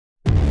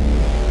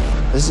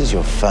This is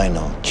your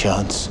final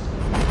chance.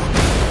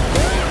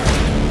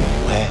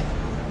 Where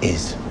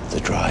is the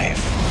drive?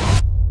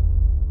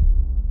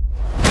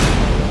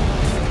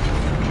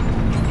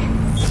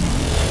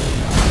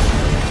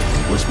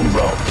 Let's move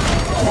out.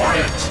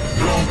 Quiet!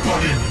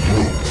 Nobody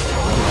move!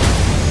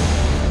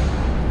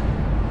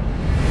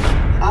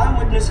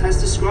 Eyewitness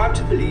has described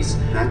to police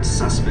that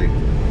suspect.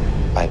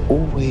 I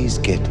always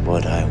get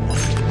what I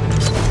want.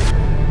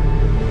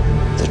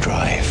 The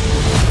drive.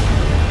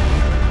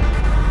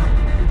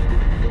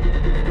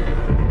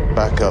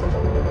 Back up.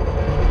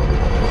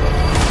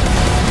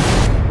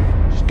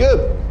 She's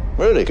good.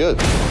 Really good.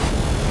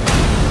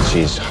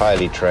 She's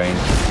highly trained.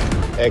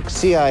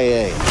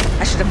 Ex-CIA.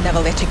 I should have never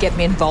let you get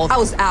me involved. I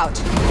was out.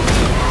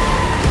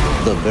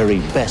 The very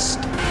best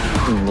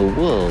in the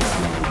world.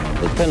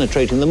 They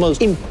penetrate in the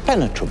most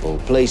impenetrable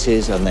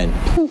places and then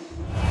poof,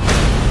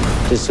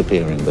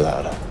 disappearing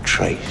without a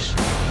trace.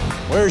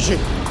 Where is she?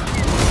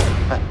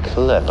 A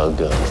clever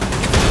girl.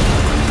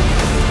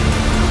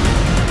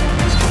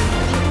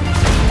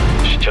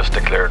 She just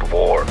declared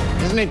war.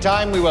 Isn't it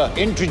time we were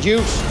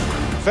introduced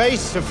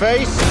face to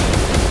face?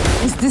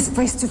 Is this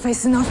face to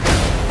face enough?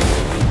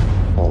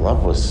 Well,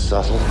 that was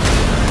subtle.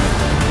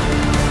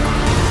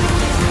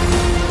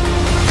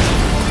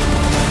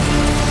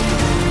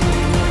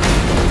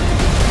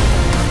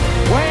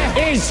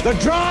 Where is the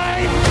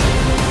drive?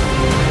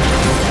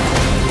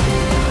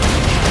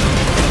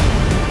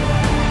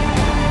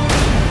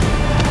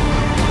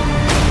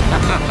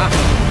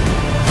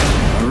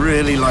 I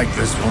really like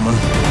this woman.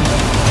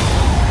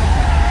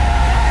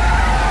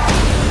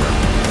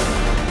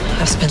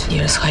 I've spent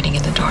years hiding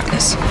in the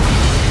darkness.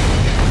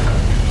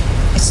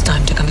 It's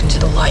time to come into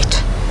the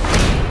light.